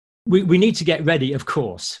we need to get ready, of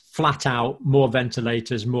course, flat out, more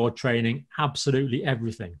ventilators, more training, absolutely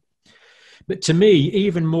everything. But to me,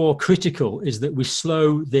 even more critical is that we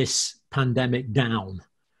slow this pandemic down.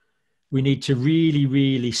 We need to really,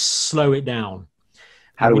 really slow it down.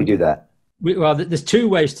 How do we do that? Well, there's two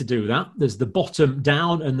ways to do that. There's the bottom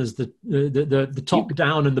down, and there's the top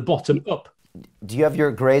down and the bottom up. Do you have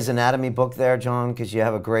your Grey's Anatomy book there, John? Because you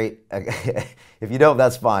have a great, if you don't,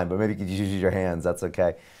 that's fine, but maybe you could use your hands, that's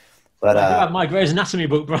okay. But I do have my Grey's Anatomy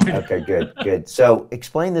book, Brian. Okay, good, good. So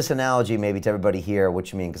explain this analogy maybe to everybody here,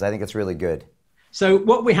 what you mean, because I think it's really good. So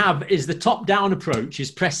what we have is the top-down approach is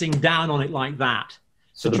pressing down on it like that.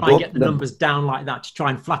 So try and get the numbers down like that to try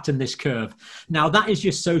and flatten this curve. Now, that is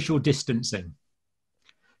your social distancing.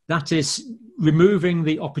 That is removing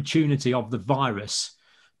the opportunity of the virus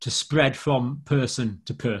to spread from person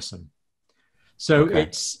to person. So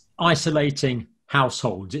it's isolating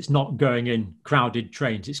households. It's not going in crowded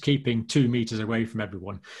trains. It's keeping 2 meters away from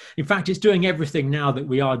everyone. In fact, it's doing everything now that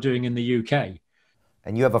we are doing in the UK.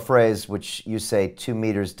 And you have a phrase which you say, 2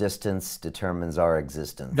 meters distance determines our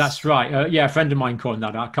existence. That's right. Yeah, a friend of mine coined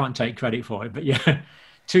that. I can't take credit for it, but yeah,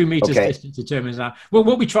 2 meters distance determines that. Well,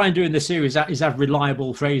 what we try and do in this series is have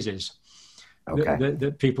reliable phrases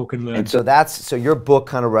that people can learn. And so your book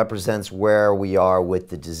kind of represents where we are with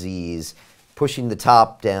the disease, pushing the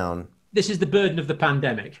top down. This is the burden of the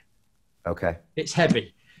pandemic. Okay. It's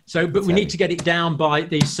heavy. But we need to get it down by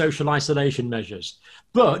these social isolation measures.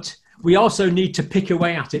 But we also need to pick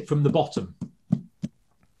away at it from the bottom.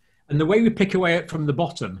 And the way we pick away at it from the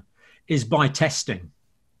bottom is by testing.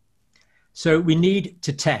 So we need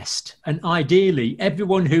to test. And ideally,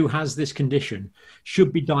 everyone who has this condition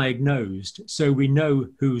should be diagnosed so we know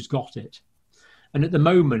who's got it. And at the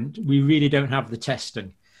moment, we really don't have the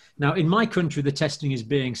testing. Now, in my country, the testing is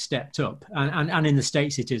being stepped up, and in the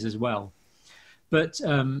States it is as well. But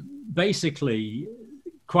basically,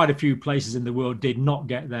 quite a few places in the world did not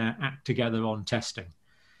get their act together on testing.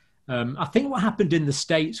 I think what happened in the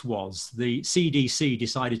States was the CDC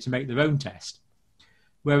decided to make their own test,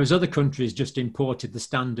 whereas other countries just imported the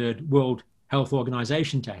standard World Health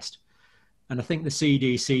Organization test. And I think the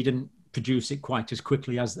CDC didn't produce it quite as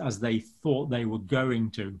quickly as they thought they were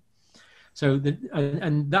going to. So,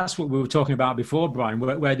 and that's what we were talking about before, Brian,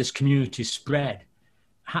 where this community spread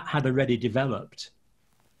had already developed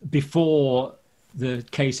before the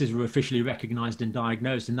cases were officially recognized and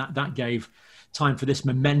diagnosed. And that gave time for this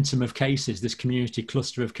momentum of cases, this community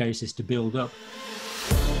cluster of cases to build up.